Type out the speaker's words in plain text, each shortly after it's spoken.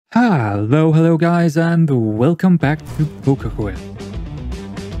Hello guys, and welcome back to PokerQuest.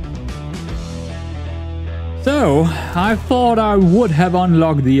 So, I thought I would have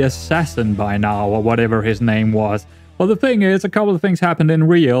unlocked the assassin by now, or whatever his name was. Well, the thing is, a couple of things happened in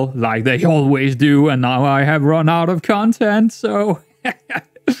real, like they always do, and now I have run out of content, so...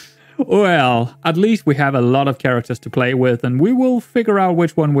 Well, at least we have a lot of characters to play with, and we will figure out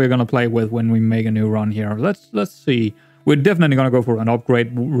which one we're gonna play with when we make a new run here. Let's see. We're definitely gonna go for an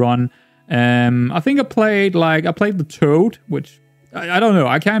upgrade run. I think I played the Toad, which I don't know.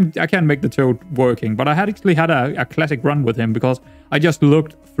 I can't make the Toad working, but I actually had a classic run with him because I just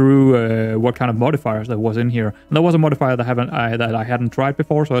looked through what kind of modifiers there was in here. And there was a modifier that I hadn't tried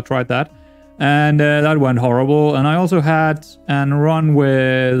before, so I tried that, and that went horrible. And I also had a run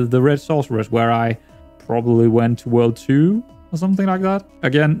with the Red Sorceress where I probably went to World 2. Or something like that.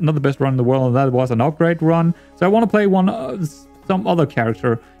 Again, not the best run in the world, and that was an upgrade run. So I want to play some other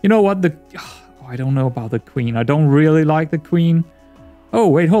character. You know what? I don't know about the Queen. I don't really like the Queen. Oh,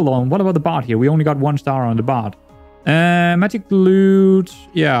 wait, hold on. What about the Bard here? We only got 1 star on the Bard. Magic Loot.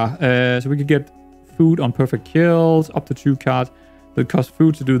 Yeah, so we could get food on perfect kills, up to 2 cards. It costs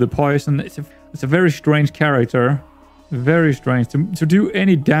food to do the poison. It's a very strange character. Very strange. To do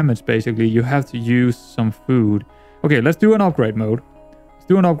any damage, basically, you have to use some food. Okay, let's do an upgrade mode.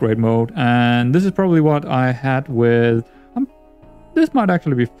 And this is probably what I had with... this might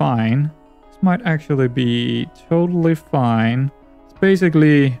actually be fine. This might actually be totally fine. It's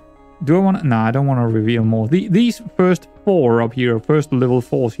basically... Do I want to... Nah, I don't want to reveal more. These first 4 up here, first level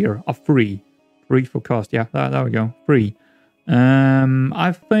 4s here, are free. Free for cost. Yeah, there we go. Free.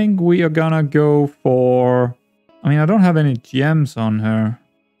 I think we are gonna go for... I mean, I don't have any gems on her.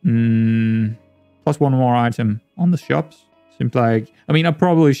 Plus 1 more item on the shops. Seems like... I mean, I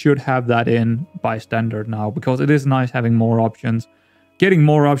probably should have that in by standard now, because it is nice having more options. Getting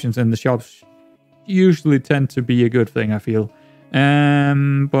more options in the shops usually tend to be a good thing, I feel.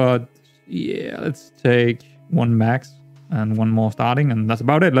 But yeah, let's take 1 max and 1 more starting, and that's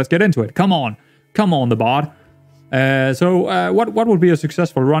about it. Let's get into it. Come on, the Bard. What would be a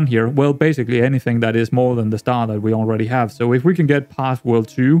successful run here? Well, basically anything that is more than the star that we already have. So if we can get past World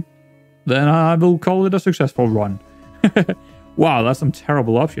 2, then I will call it a successful run. Wow, that's some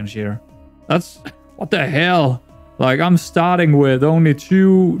terrible options here. That's... What the hell? Like, I'm starting with only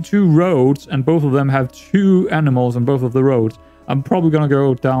two roads, and both of them have 2 animals on both of the roads. I'm probably gonna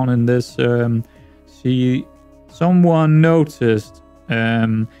go down in this... see... Someone noticed...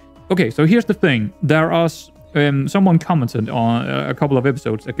 okay, so here's the thing. There are... someone commented on a couple of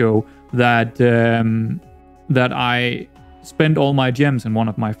episodes ago that... that I spent all my gems in one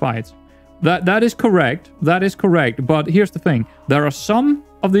of my fights. That is correct. That is correct. But here's the thing. There are some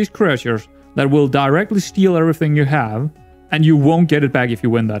of these creatures that will directly steal everything you have, and you won't get it back if you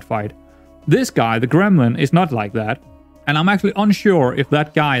win that fight. This guy, the Gremlin, is not like that. And I'm actually unsure if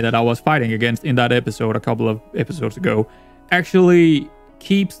that guy that I was fighting against in that episode a couple of episodes ago actually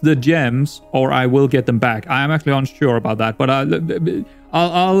keeps the gems, or I will get them back. I am actually unsure about that. But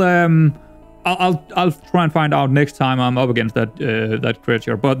I'll try and find out next time I'm up against that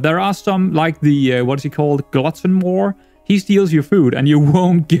creature. But there are some, like the what is he called, Glutton War. He steals your food and you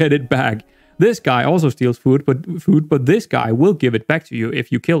won't get it back. This guy also steals food, but this guy will give it back to you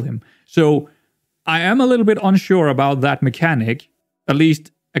if you kill him. So I am a little bit unsure about that mechanic, at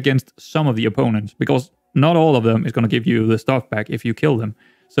least against some of the opponents, because not all of them is going to give you the stuff back if you kill them.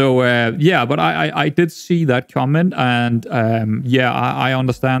 So yeah, but I did see that comment, and yeah, I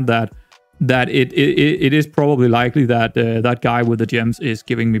understand that it is probably likely that that guy with the gems is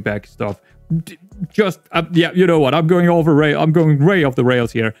giving me back stuff. Just yeah, you know what? I'm going way off the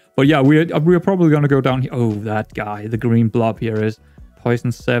rails here. But yeah, we're probably gonna go down here. Oh, that guy, the green blob here is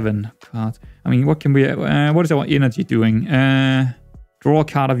poison 7 cards. I mean, what can we? What is our energy doing? Draw a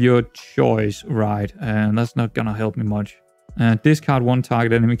card of your choice, right? And that's not gonna help me much. Discard 1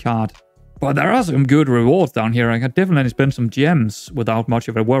 target enemy card. But there are some good rewards down here. I can definitely spend some gems without much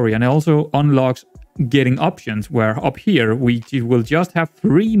of a worry. And it also unlocks getting options, where up here we will just have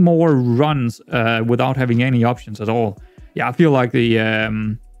 3 more runs without having any options at all. Yeah, I feel like the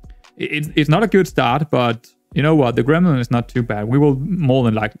it's not a good start, but you know what? The Gremlin is not too bad. We will more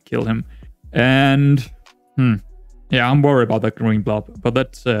than likely kill him. And yeah, I'm worried about that green blob. But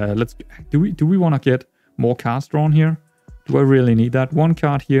let's do we want to get more cards drawn here? Do I really need that? 1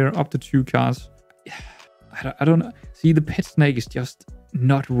 card here, up to 2 cards. I don't know. See, the pet snake is just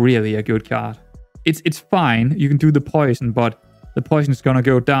not really a good card. It's fine. You can do the poison, but the poison is gonna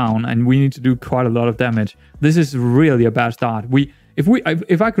go down, and we need to do quite a lot of damage. This is really a bad start.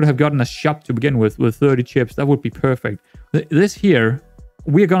 If I could have gotten a shop to begin with 30 chips, that would be perfect. This here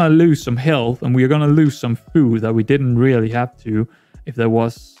we're gonna lose some health and we're gonna lose some food that we didn't really have to if there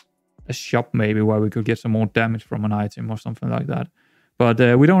was a shop maybe where we could get some more damage from an item or something like that. But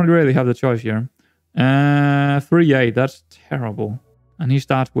we don't really have the choice here. 3-8, that's terrible. And he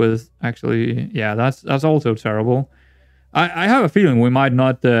starts with, actually, yeah, that's also terrible. I have a feeling we might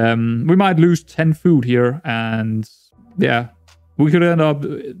not, we might lose 10 food here, and yeah, we could end up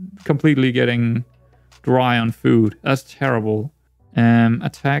completely getting dry on food. That's terrible.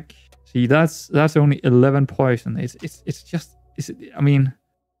 Attack. See, that's only 11 poison. It's just, I mean,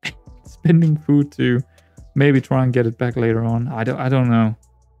 spending food to maybe try and get it back later on. I don't know.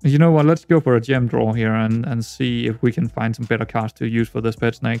 You know what? Let's go for a gem draw here and see if we can find some better cards to use for this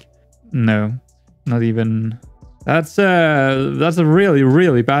pet snake. No, not even. That's a really,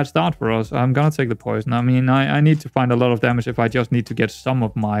 really bad start for us. I'm gonna take the poison. I mean, I need to find a lot of damage if I just need to get some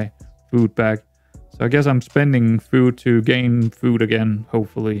of my food back. So I guess I'm spending food to gain food again,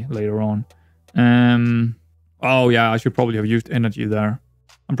 hopefully, later on. Oh yeah, I should probably have used energy there.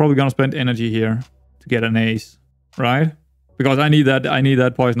 I'm probably gonna spend energy here to get an ace, right? Because I need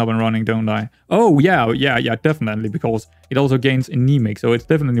that poison up and running, don't I? Oh yeah, definitely, because it also gains anemic, so it's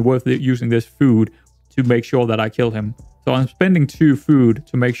definitely worth using this food to make sure that I kill him. So I'm spending 2 food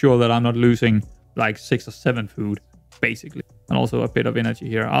to make sure that I'm not losing like 6 or 7 food, basically. And also a bit of energy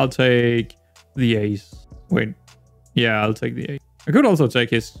here. I'll take the ace. Wait. Yeah, I'll take the ace. I could also take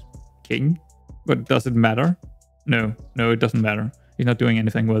his king, but does it matter? No, it doesn't matter. He's not doing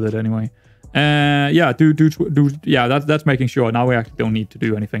anything with it anyway. Yeah, yeah, that's making sure. Now we actually don't need to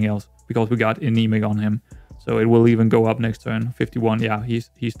do anything else because we got anemic on him. So it will even go up next turn. 51. Yeah, he's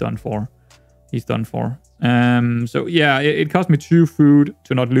done for. He's done for. So yeah, it cost me 2 food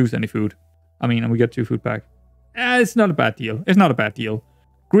to not lose any food. I mean, and we get 2 food back. It's not a bad deal. It's not a bad deal.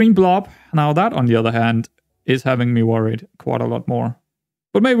 Green blob. Now that, on the other hand, is having me worried quite a lot more.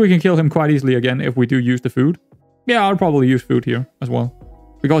 But maybe we can kill him quite easily again if we do use the food. Yeah, I'll probably use food here as well,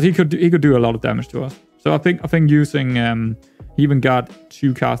 because he could do a lot of damage to us. So I think using he even got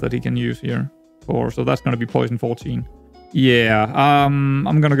 2 cards that he can use here for. So that's gonna be poison 14. Yeah,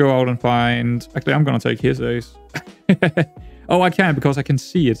 I'm gonna go out and find... Actually, I'm gonna take his ace. Oh, I can't because I can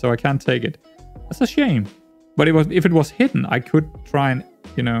see it, so I can't take it. That's a shame. But if it was hidden, I could try and,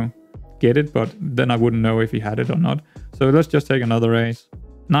 you know, get it, but then I wouldn't know if he had it or not. So let's just take another ace.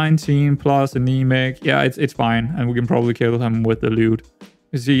 19 plus anemic. Yeah, it's fine, and we can probably kill him with the loot.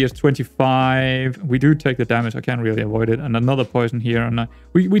 You see, he has 25. We do take the damage. I can't really avoid it. And another poison here, and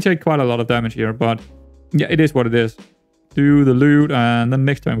we take quite a lot of damage here, but yeah, it is what it is. Do the loot, and then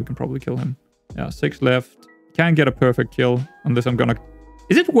next time we can probably kill him. Yeah, 6 left. Can't get a perfect kill unless I'm gonna...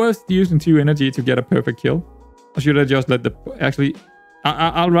 Is it worth using 2 energy to get a perfect kill? Or should I just let the... Actually,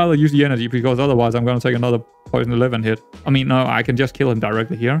 I'll rather use the energy, because otherwise I'm gonna take another poison 11 hit. I mean, no, I can just kill him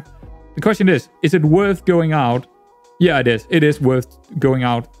directly here. The question is it worth going out? Yeah, it is. It is worth going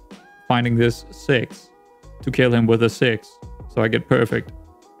out, finding this 6 to kill him with a 6. So I get perfect,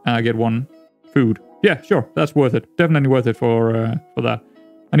 and I get 1 food. Yeah, sure, that's worth it. Definitely worth it for that.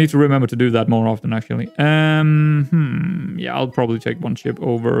 I need to remember to do that more often, actually. Yeah, I'll probably take 1 chip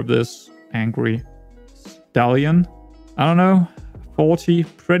over this angry stallion. I don't know. 40,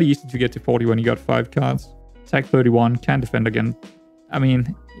 pretty easy to get to 40 when you got 5 cards. Attack 31, can defend again. I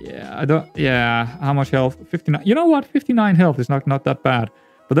mean, yeah, how much health? 59. You know what? 59 health is not that bad.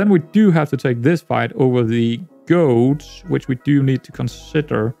 But then we do have to take this fight over the goats, which we do need to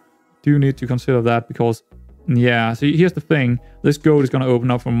consider. That because, yeah, see, here's the thing. This goat is going to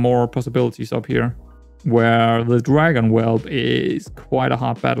open up for more possibilities up here, where the dragon whelp is quite a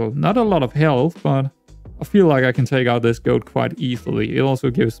hard battle. Not a lot of health, but I feel like I can take out this goat quite easily. It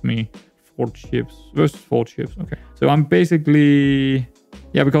also gives me 4 chips versus 4 chips. Okay, so I'm basically...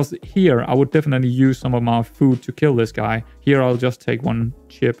 Yeah, because here I would definitely use some of my food to kill this guy. Here I'll just take 1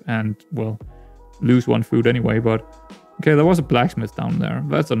 chip and, well, lose 1 food anyway, but... Okay, there was a blacksmith down there.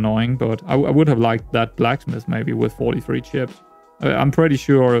 That's annoying, but I would have liked that blacksmith maybe with 43 chips. I'm pretty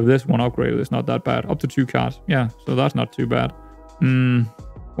sure this one upgraded is not that bad. Up to 2 cards. Yeah, so that's not too bad.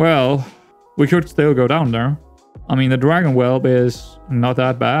 Well, we could still go down there. I mean, the dragon whelp is not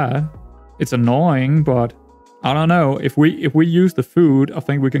that bad. It's annoying, but I don't know. If we use the food, I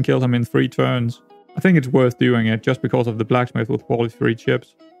think we can kill him in 3 turns. I think it's worth doing it just because of the blacksmith with 43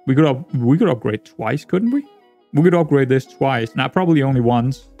 chips. We could upgrade twice, couldn't we? We could upgrade this twice. Now, probably only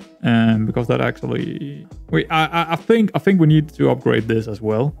once, because that actually... Wait, I think we need to upgrade this as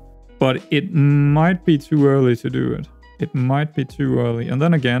well. But it might be too early to do it. It might be too early. And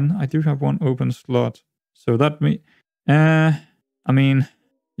then again, I do have 1 open slot. So that I mean...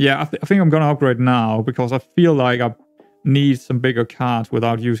 Yeah, I think I'm gonna upgrade now, because I feel like need some bigger cards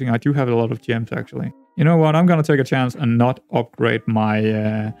without using. I do have a lot of gems, actually. You know what? I'm going to take a chance and not upgrade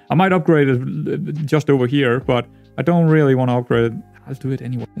my... I might upgrade it just over here, but I don't really want to upgrade it. I'll do it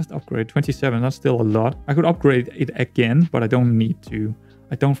anyway. Just upgrade 27. That's still a lot. I could upgrade it again, but I don't need to.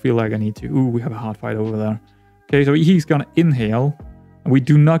 I don't feel like I need to. Ooh, we have a hard fight over there. Okay, so he's going to inhale. And we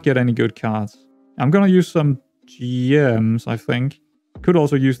do not get any good cards. I'm going to use some gems, I think. Could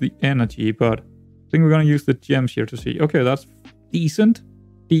also use the energy, but I think we're going to use the gems here to see. Okay, that's decent.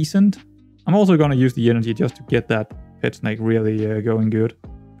 Decent. I'm also going to use the energy just to get that pet snake really going good.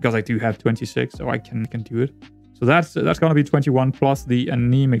 Because I do have 26, so I can do it. So that's going to be 21 plus the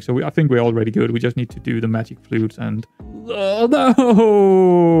anemic. So I think we're already good. We just need to do the magic flutes and... Oh,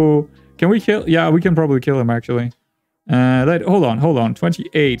 no! Can we kill... Yeah, we can probably kill him, actually. Hold on.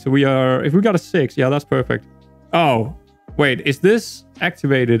 28. So we are... If we got a 6, yeah, that's perfect. Oh, wait. Is this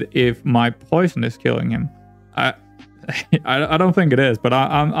activated if my poison is killing him? I don't think it is, but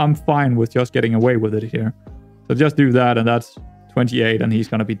I'm fine with just getting away with it here. So just do that, and that's 28, and he's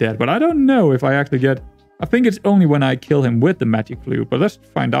gonna be dead. But I don't know if I actually get... I think it's only when I kill him with the magic flute, but let's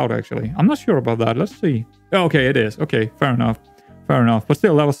find out, actually. I'm not sure about that. Let's see. Oh, okay, it is. Okay, fair enough. Fair enough. But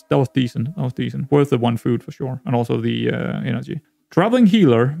still, that was decent. That was decent. Worth the 1 food for sure. And also the energy. Traveling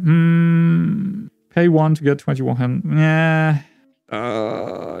healer. Pay 1 to get 21. Yeah.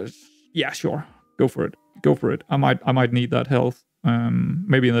 Yeah, sure. Go for it. Go for it. I might need that health.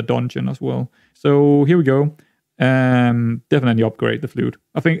 Maybe in the dungeon as well. So here we go. Definitely upgrade the flute.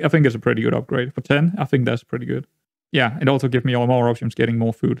 I think it's a pretty good upgrade. For 10, I think that's pretty good. Yeah, it also gives me all more options getting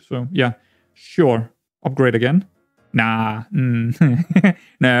more food. So yeah, sure. Upgrade again. Nah.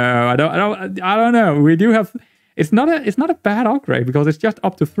 No, I don't know. We do have... It's not a bad upgrade because it's just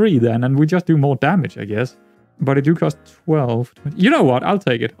up to 3 then, and we just do more damage, I guess. But it do cost 12. 20. You know what? I'll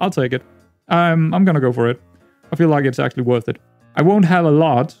take it. I'm gonna go for it. I feel like it's actually worth it. I won't have a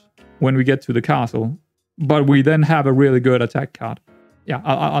lot when we get to the castle, but we then have a really good attack card. Yeah,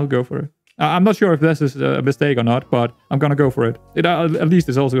 I'll go for it. I'm not sure if this is a mistake or not, but I'm gonna go for it. At least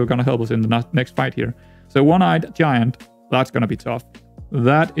it's also gonna help us in the next fight here. So one-eyed giant, that's gonna be tough.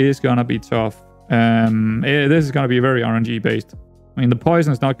 That is gonna be tough. This is gonna be very RNG based. I mean, the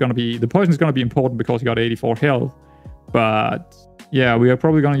poison is gonna be important because he got 84 health. But yeah, we are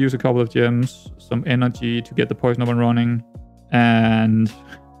probably gonna use a couple of gems, some energy to get the poison up and running, and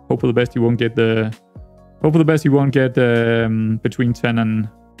hope for the best he won't get between 10 and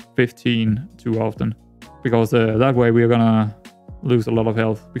 15 too often, because that way we are gonna lose a lot of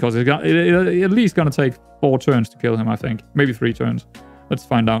health, because it's at least gonna take 4 turns to kill him, I think. Maybe 3 turns. Let's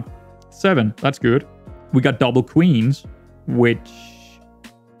find out. 7, that's good. We got double queens, which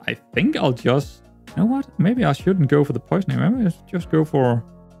I think I'll just... You know what? Maybe I shouldn't go for the poisoning. Maybe I'll just go for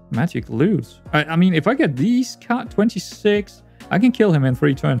magic loots. I mean, if I get these 26, I can kill him in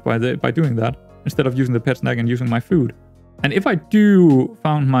 3 turns by doing that, instead of using the pet snag and using my food. And if I do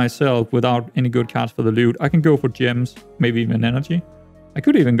found myself without any good cards for the loot, I can go for gems, maybe even energy. I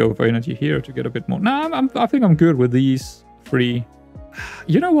could even go for energy here to get a bit more. No, I think I'm good with these 3.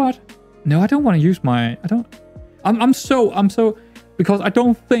 You know what? No, I don't want to use my... I'm so... Because I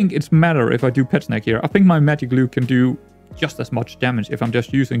don't think it's matter if I do pet snag here. I think my magic loot can do just as much damage if I'm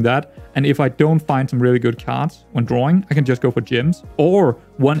just using that. And if I don't find some really good cards when drawing, I can just go for gems or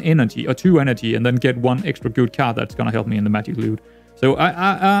 1 energy or 2 energy and then get 1 extra good card that's going to help me in the magic loot. So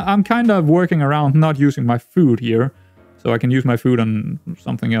I'm kind of working around not using my food here. So I can use my food on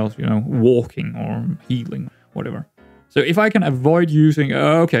something else, you know, walking or healing, whatever. So if I can avoid using...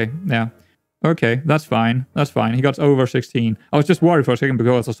 okay, yeah. Okay, that's fine. That's fine. He got over 16. I was just worried for a second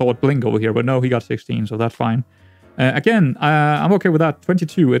because I saw it blink over here, but no, he got 16, so that's fine. Again, I'm okay with that.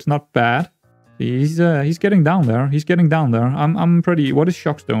 22, it's not bad. He's getting down there. He's getting down there. I'm pretty... What is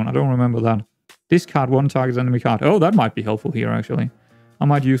Shockstone? I don't remember that. Discard 1 target's enemy card. Oh, that might be helpful here, actually. I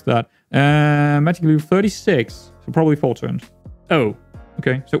might use that. Magic Loot 36, so probably 4 turns. Oh,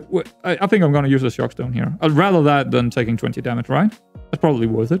 okay. So I think I'm going to use the Shockstone here. I'd rather that than taking 20 damage, right? That's probably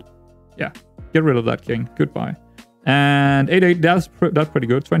worth it. Yeah, get rid of that king. Goodbye. And 8-8, that's pretty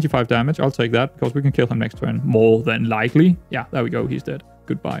good. 25 damage. I'll take that because we can kill him next turn. More than likely. Yeah, there we go. He's dead.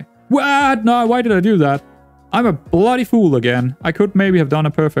 Goodbye. What? No, why did I do that? I'm a bloody fool again. I could maybe have done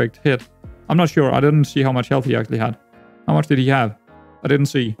a perfect hit. I'm not sure. I didn't see how much health he actually had. How much did he have? I didn't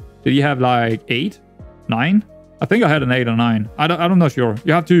see. Did he have like 8? 9? I think I had an 8 or 9. I'm not sure.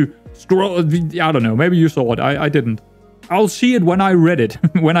 You have to scroll. I don't know. Maybe you saw it. I didn't. I'll see it when I read it.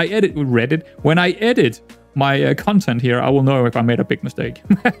 When I edit my content here, I will know if I made a big mistake.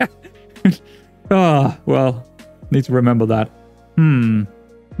 Well, need to remember that.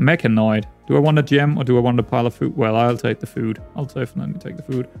 Mechanoid. Do I want a gem or do I want a pile of food? Well, I'll take the food. I'll definitely take the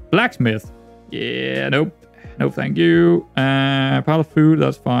food. Blacksmith. Yeah, nope. No, thank you. Pile of food,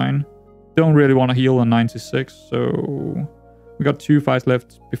 that's fine. Don't really want to heal on 96, so... We got 2 fights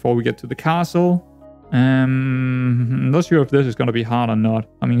left before we get to the castle. Not sure if this is going to be hard or not.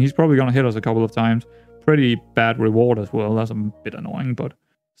 I mean, he's probably going to hit us a couple of times. Pretty bad reward as well. That's a bit annoying, but...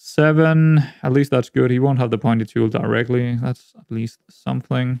 7, at least that's good. He won't have the pointy tool directly. That's at least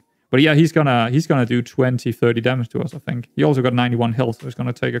something. But yeah, he's gonna do 20, 30 damage to us, I think. He also got 91 health, so it's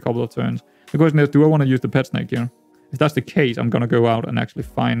gonna take a couple of turns. The question is, do I want to use the pet snake here? If that's the case, I'm gonna go out and actually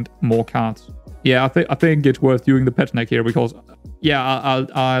find more cards. Yeah, I think it's worth doing the pet snake here because, yeah, I'll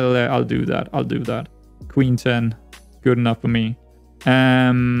do that. I'll do that. Queen 10, good enough for me.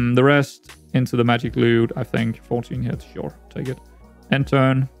 The rest into the magic loot. I think 14 hits. Sure, take it. End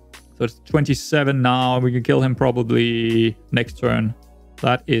turn. So it's 27 now. We can kill him probably next turn.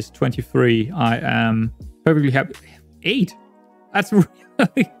 That is 23. I am perfectly happy. 8. That's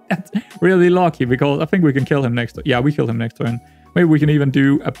really lucky because I think we can kill him next. Yeah, we kill him next turn. Maybe we can even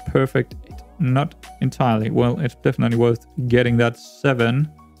do a perfect 8. Not entirely. Well, it's definitely worth getting that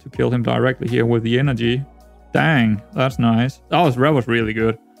 7 to kill him directly here with the energy. Dang, that's nice. That was really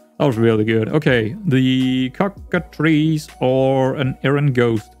good. That was really good. Okay, the cockatrice or an errant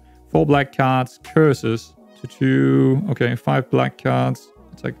ghost. 4 black cards, curses to 2. Okay, 5 black cards.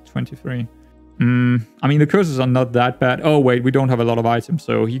 It's like 23. I mean, the curses are not that bad. Oh, wait, we don't have a lot of items,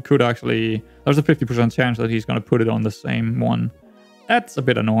 so he could actually... There's a 50% chance that he's going to put it on the same one. That's a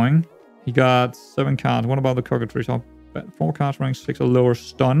bit annoying. He got 7 cards. What about the cockatrice? I'll bet 4 cards, rank 6 or lower,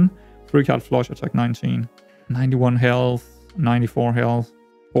 stun. 3 card flush, attack 19. 91 health, 94 health.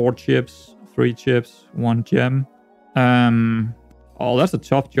 4 chips, 3 chips, 1 gem. Oh, that's a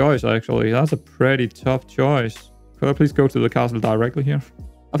tough choice, actually. That's a pretty tough choice. Could I please go to the castle directly here?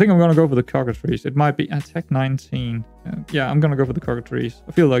 I think I'm going to go for the cockatrice. It might be attack 19. Yeah, I'm going to go for the cockatrice.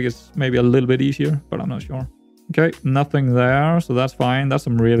 I feel like it's maybe a little bit easier, but I'm not sure. Okay, nothing there, so that's fine. That's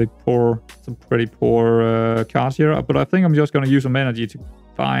some pretty poor cards here. But I think I'm just going to use some energy to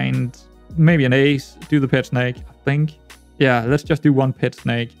find maybe an ace, do the pet snake, I think. Yeah, let's just do 1 pet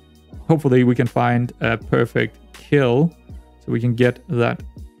snake. Hopefully we can find a perfect kill so we can get that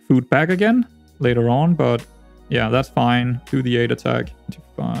food back again later on. But yeah, that's fine. Do the 8 attack.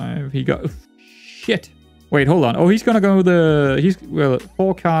 25. He got... Shit. Wait, hold on. Oh, he's going to go well,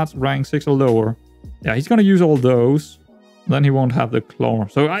 4 cards, rank 6 or lower. Yeah, he's going to use all those. Then he won't have the claw.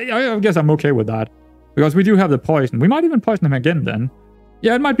 So I guess I'm okay with that. Because we do have the poison. We might even poison him again then.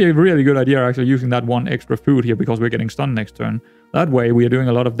 Yeah, it might be a really good idea actually using that 1 extra food here because we're getting stunned next turn. That way we are doing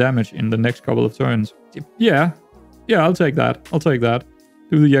a lot of damage in the next couple of turns. Yeah, I'll take that. I'll take that.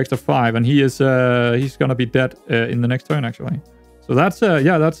 Do the extra 5 and he's gonna be dead in the next turn actually. So that's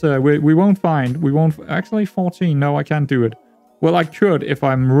we won't actually 14. No, I can't do it. Well, I could if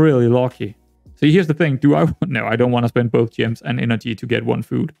I'm really lucky. See, here's the thing. No, I don't want to spend both gems and energy to get 1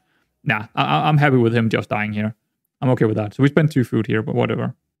 food. Nah, I'm happy with him just dying here. I'm okay with that. So we spent 2 food here, but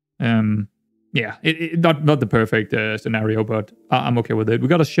whatever. Yeah, not the perfect scenario, but I'm okay with it. We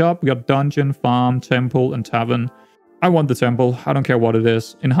got a shop, we got dungeon, farm, temple, and tavern. I want the temple. I don't care what it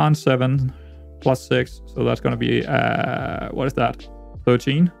is. Enhanced 7, plus 6. So that's going to be, what is that?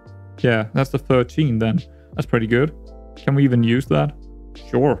 13? Yeah, that's the 13 then. That's pretty good. Can we even use that?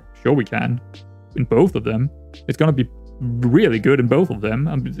 Sure we can. In both of them. It's going to be really good in both of them.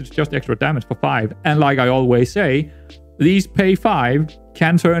 It's just extra damage for 5. And like I always say, these pay 5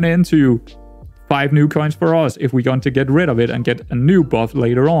 can turn into 5 new coins for us if we're going to get rid of it and get a new buff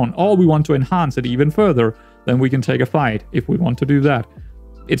later on. Or we want to enhance it even further, then we can take a fight if we want to do that.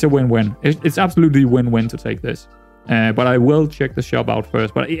 It's a win-win. It's absolutely win-win to take this. But I will check the shop out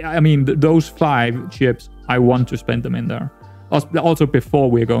first. But I mean, those 5 chips, I want to spend them in there. Also before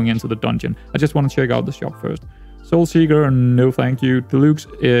we're going into the dungeon. I just want to check out the shop first. Soul Seeker, no thank you. Deluxe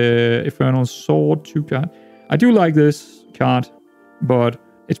Infernal Sword, 2 card. I do like this card, but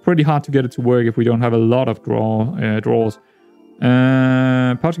it's pretty hard to get it to work if we don't have a lot of draws.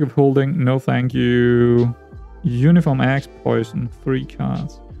 Particle of Holding, no thank you. Uniform Axe, Poison, 3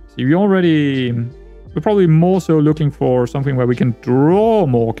 cards. See, we're probably more so looking for something where we can draw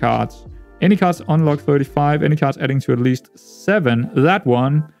more cards. Any cards unlock 35, any cards adding to at least 7. That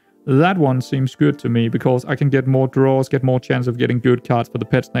one seems good to me because I can get more draws, get more chance of getting good cards for the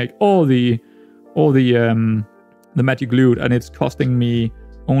pet snake or the magic loot, and it's costing me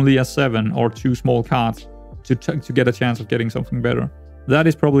only a 7 or 2 small cards to get a chance of getting something better. That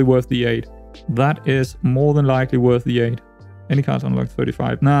is probably worth the 8. That is more than likely worth the 8. Any cards unlocked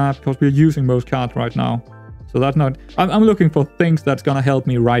 35? Nah, because we're using most cards right now. So that's not... I'm looking for things that's gonna help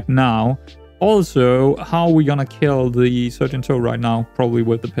me right now. Also, how are we gonna kill the Surgeon Toe right now? Probably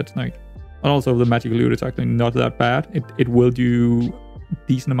with the Pet Snake. And also the Magic Loot is actually not that bad. It will do a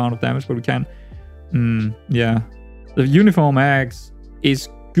decent amount of damage, but we can... yeah. The Uniform Axe is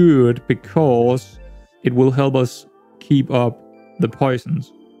good because it will help us keep up the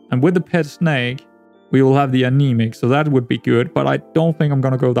poisons. And with the Pet Snake, we will have the Anemic, so that would be good. But I don't think I'm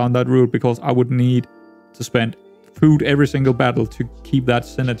gonna go down that route because I would need to spend food every single battle to keep that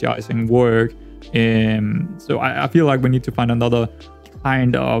synergizing work. So I feel like we need to find another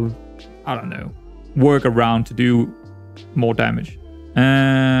kind of, I don't know, workaround to do more damage.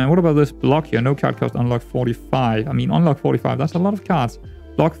 What about this block here? No card cost, unlock 45. I mean, unlock 45, that's a lot of cards.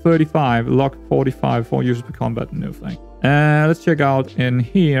 Block 35, lock 45, 4 uses per combat, no thing. Let's check out in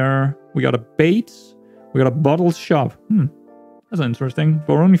here. We got a Bates. We got a bottle shop. That's interesting.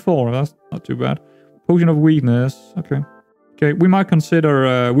 For only 4, that's not too bad. Potion of weakness. Okay, we might consider...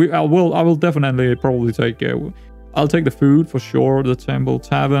 I will definitely probably take... I'll take the food for sure. The Temple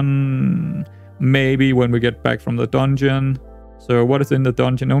Tavern. Maybe when we get back from the dungeon. So what is in the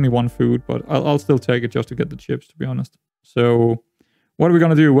dungeon? Only 1 food, but I'll still take it just to get the chips, to be honest. So what are we going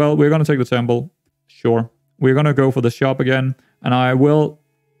to do? Well, we're going to take the temple. Sure. We're going to go for the shop again. And I will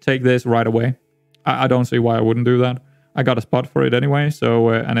take this right away. I don't see why I wouldn't do that. I got a spot for it anyway. So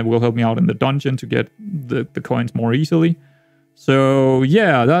and it will help me out in the dungeon to get the coins more easily. So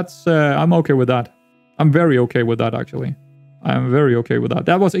yeah, that's I'm okay with that. I'm very okay with that, actually. I'm very okay with that.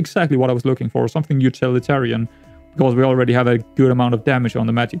 That was exactly what I was looking for. Something utilitarian. Because we already have a good amount of damage on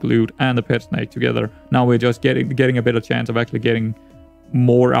the Magic Loot and the Pet Snake together. Now we're just getting a better chance of actually getting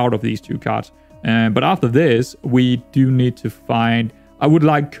more out of these 2 cards. But after this, we do need to find... I would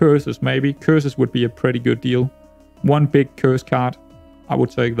like curses, maybe. Curses would be a pretty good deal. 1 big curse card. I would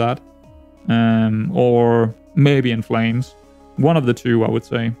take that. Or maybe in Flames. One of the 2, I would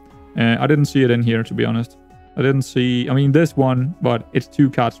say. I didn't see it in here, to be honest. I didn't see... I mean, this one, but it's 2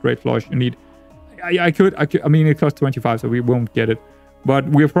 cards straight flush. You need... I could, I mean, it costs 25, so we won't get it. But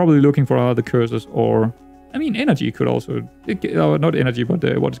we're probably looking for other curses or... I mean, energy could also... not energy, but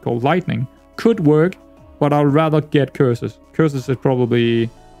what is called lightning. Could work, but I'd rather get curses. Curses is probably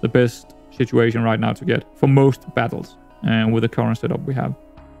the best situation right now to get for most battles. With the current setup we have.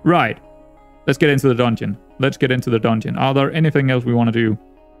 Right. Let's get into the dungeon. Are there anything else we want to do?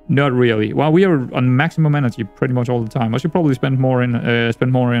 Not really. Well, we are on maximum energy pretty much all the time. I should probably spend more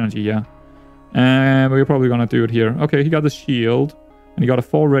energy, yeah. We're probably gonna do it here. Okay, he got the shield. And he got a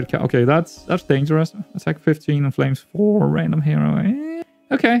 4 red card. Okay, that's dangerous. Attack 15 and flames 4. Random hero.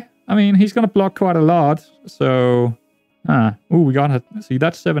 Okay. I mean, he's gonna block quite a lot. So... Ooh, we got it. See,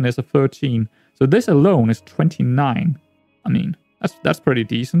 that 7 is a 13. So this alone is 29. I mean, that's pretty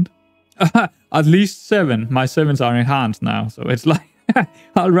decent. At least 7. My 7s are enhanced now. So it's like...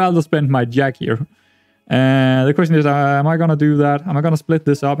 I'd rather spend my jack here. The question is, am I gonna do that? Am I gonna split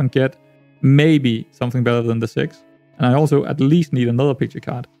this up and get... maybe something better than the 6. And I also at least need another picture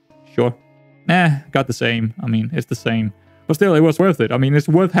card. Sure. Got the same. I mean, it's the same. But still, it was worth it. I mean, it's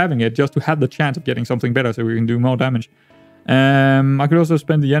worth having it just to have the chance of getting something better so we can do more damage. I could also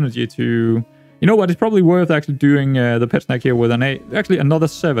spend the energy to... You know what? It's probably worth actually doing the Pet Snake here with an 8. Actually, another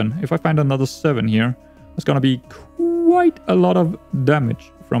 7. If I find another 7 here, that's going to be quite a lot of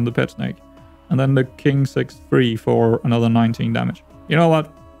damage from the Pet Snake. And then the King 6-3 for another 19 damage. You know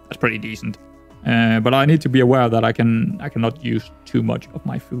what? That's pretty decent. But I need to be aware that I cannot use too much of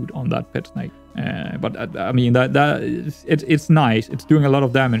my food on that Pet Snake. But I mean it's nice. It's doing a lot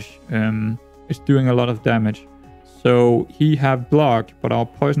of damage. So he have block, but our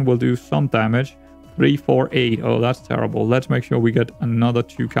poison will do some damage. 3, 4, 8. Oh, that's terrible. Let's make sure we get another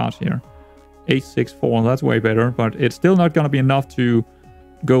 2 cards here. 8, 6, 4. That's way better, but it's still not going to be enough to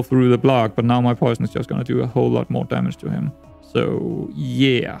go through the block. But now my poison is just going to do a whole lot more damage to him. So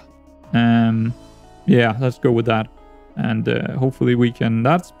yeah. Yeah, let's go with that. And hopefully we can...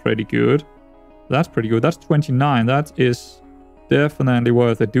 That's pretty good. That's 29. That is definitely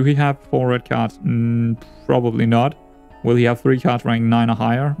worth it. Do he have 4 red cards? Probably not. Will he have 3 cards rank 9 or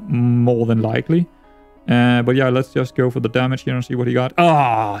higher? More than likely. But yeah, let's just go for the damage here and see what he got.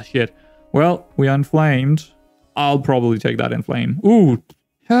 Ah, shit. Well, we are inflamed. I'll probably take that inflame. Ooh.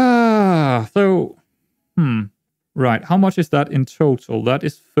 So... Right, how much is that in total? That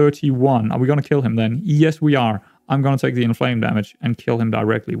is 31. Are we going to kill him then? Yes, we are. I'm going to take the inflame damage and kill him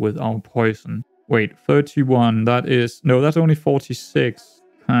directly with our poison. Wait, 31. That is... No, that's only 46.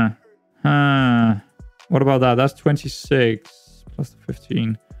 What about that? That's 26 plus the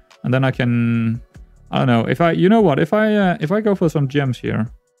 15. And then I can... I don't know. If I... You know what? If I go for some gems here,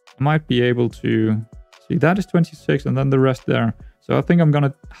 I might be able to... See, that is 26 and then the rest there. So I think I'm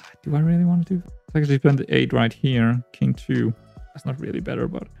gonna... Do I really want to do... I actually spend the 8 right here. King 2. That's not really better,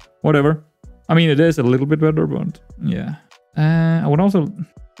 but whatever. I mean, it is a little bit better, but yeah. I would also...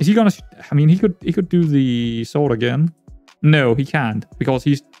 Is he gonna... I mean, he could do the sword again. No, he can't, because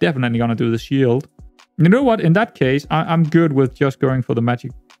he's definitely gonna do the shield. You know what? In that case, I'm good with just going for the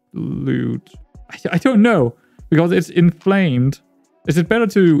magic loot. I don't know, because it's inflamed. Is it better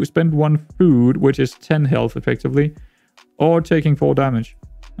to spend 1 food, which is 10 health effectively, or taking 4 damage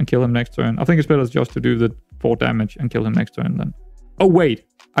and kill him next turn? I think it's better just to do the 4 damage and kill him next turn then. Oh, wait.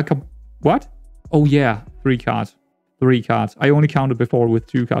 I can... What? Oh, yeah. 3 cards. 3 cards. I only counted before with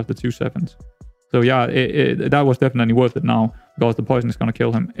 2 cards, the 2 7s. So, yeah, that was definitely worth it now, because the poison is going to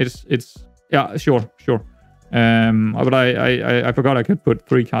kill him. It's... Yeah, sure. But I forgot I could put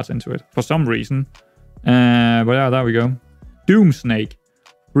 3 cards into it for some reason. But yeah, there we go. Doom Snake.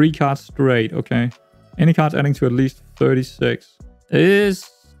 3 cards straight, okay. Any cards adding to at least 36. Is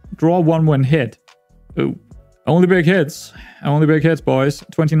draw 1 when hit. Ooh. Only big hits. Only big hits, boys.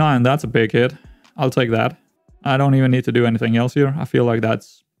 29, that's a big hit. I'll take that. I don't even need to do anything else here. I feel like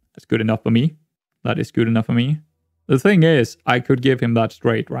that's good enough for me. That is good enough for me. The thing is, I could give him that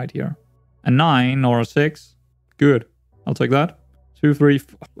straight right here. A 9 or a 6. Good. I'll take that. 2, 3...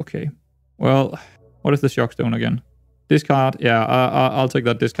 Okay. Well, what is the Shockstone again? Discard. Yeah, I'll take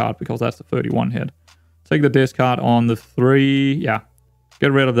that discard because that's the 31 hit. Take the discard on the 3. Yeah.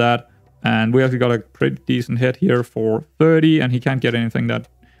 Get rid of that. And we actually got a pretty decent hit here for 30. And he can't get anything that...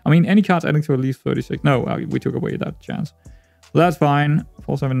 I mean, any cards adding to at least 36. No, we took away that chance. So that's fine.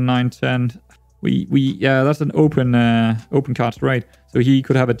 4, 7, 9, 10. Yeah, that's an open card straight. So he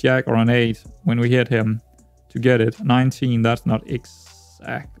could have a jack or an 8 when we hit him to get it. 19, that's not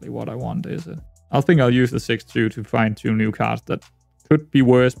exactly what I want, is it? I think I'll use the 6-2 to find 2 new cards that could be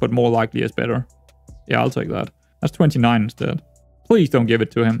worse, but more likely is better. Yeah, I'll take that. That's 29 instead. Please don't give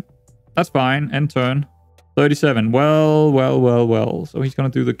it to him. That's fine. End turn. 37. Well. So he's going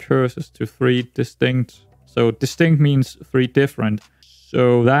to do the curses to 3 distinct. So distinct means 3 different.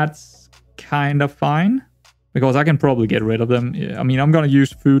 So that's kind of fine. Because I can probably get rid of them. Yeah, I mean, I'm going to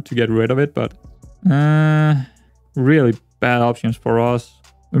use food to get rid of it, but... really bad options for us.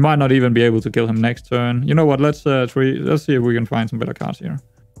 We might not even be able to kill him next turn. You know what? Let's see if we can find some better cards here.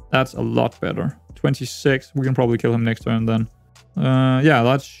 That's a lot better. 26. We can probably kill him next turn then. Yeah,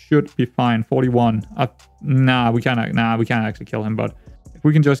 that should be fine. 41. Nah, we can't actually kill him. But if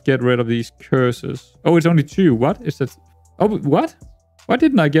we can just get rid of these curses. Oh, it's only 2. What is that? Oh, what? Why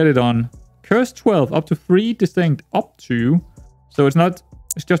didn't I get it on? Curse 12. Up to 3 distinct. Up to. So it's not.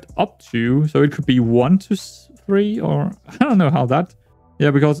 It's just up to. So it could be 1 to 3 or I don't know how that. Yeah,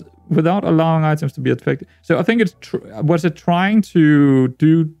 because without allowing items to be affected. So I think it's... Was it trying to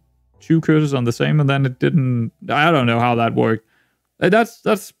do 2 curses on the same and then it didn't... I don't know how that worked. That's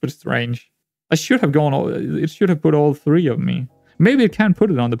a bit strange. I should have gone... It should have put all 3 of me. Maybe it can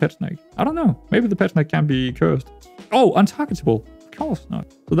put it on the pet snake. I don't know. Maybe the pet snake can be cursed. Oh, untargetable. Of course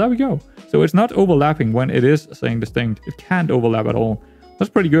not. So there we go. So it's not overlapping when it is saying distinct. It can't overlap at all. That's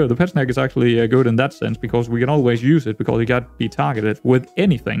pretty good. The pet snake is actually good in that sense because we can always use it because it can be targeted with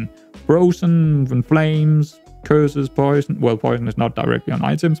anything. Frozen, and flames, curses, poison. Well, poison is not directly on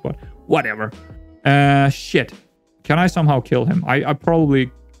items, but whatever. Shit. Can I somehow kill him? I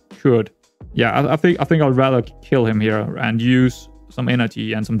probably could. Yeah, I think I'd rather kill him here and use some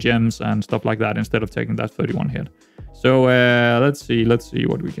energy and some gems and stuff like that instead of taking that 31 hit. So let's see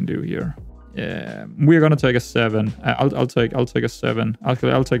what we can do here. We're gonna take a 7. I'll take a 7.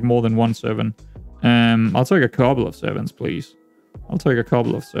 Actually, I'll take more than 1 7. I'll take a couple of 7s, please. I'll take a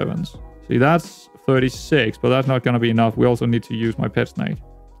couple of 7s. See, that's 36, but that's not gonna be enough. We also need to use my pet snake.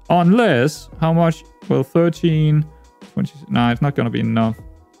 Unless, how much? Well, 13, 20. Nah, it's not gonna be enough.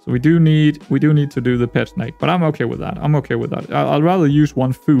 So we do need to do the pet snake, but I'm okay with that. I'll rather use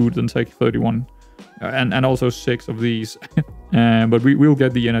 1 food than take 31. And also 6 of these. But we'll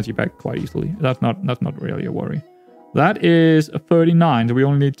get the energy back quite easily. That's not really a worry. That is a 39, so we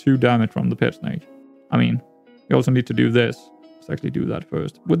only need 2 damage from the pet snake. I mean, we also need to do this. Let's actually do that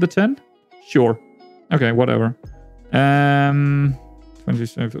first. With the 10? Sure. Okay, whatever.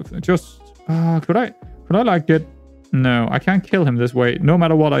 26. Just could I like get... No, I can't kill him this way. No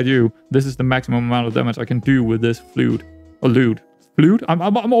matter what I do, this is the maximum amount of damage I can do with this flute. Or lute. Flute?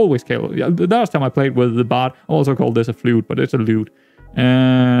 I'm always careful. The last time I played with the bard, I also called this a flute, but it's a lute.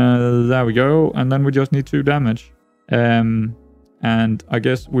 There we go. And then we just need 2 damage. And I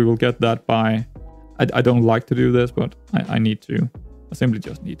guess we will get that by... I don't like to do this, but I need to. I simply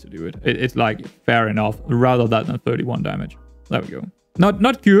just need to do it. It's like fair enough, rather than 31 damage. There we go.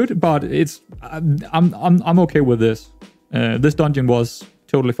 Not good, but it's I'm okay with this. This dungeon was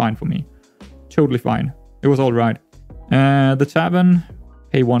totally fine for me. Totally fine. It was all right. The tavern,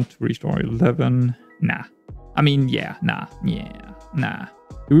 pay 1 to restore 11. Nah. I mean, yeah, nah.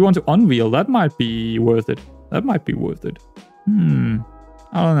 Do we want to unveil? That might be worth it. That might be worth it.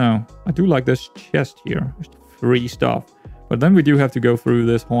 I don't know. I do like this chest here. Just free stuff. But then we do have to go through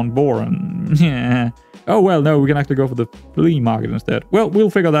this horned boar and yeah. Oh, well, no, we can actually go for the flea market instead. Well, we'll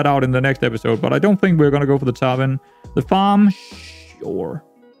figure that out in the next episode, but I don't think we're going to go for the tavern. The farm, sure.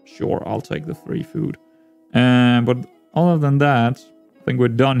 Sure, I'll take the free food. But other than that, I think we're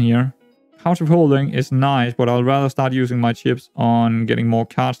done here. House of Holding is nice, but I'll rather start using my chips on getting more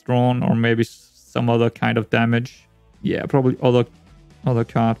cards drawn or maybe some other kind of damage. Yeah, probably other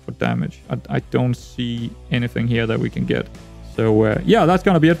card for damage. I don't see anything here that we can get. So, yeah, that's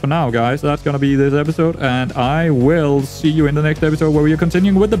going to be it for now, guys. That's going to be this episode, and I will see you in the next episode where we are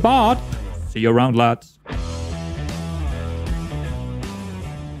continuing with the bard. See you around, lads.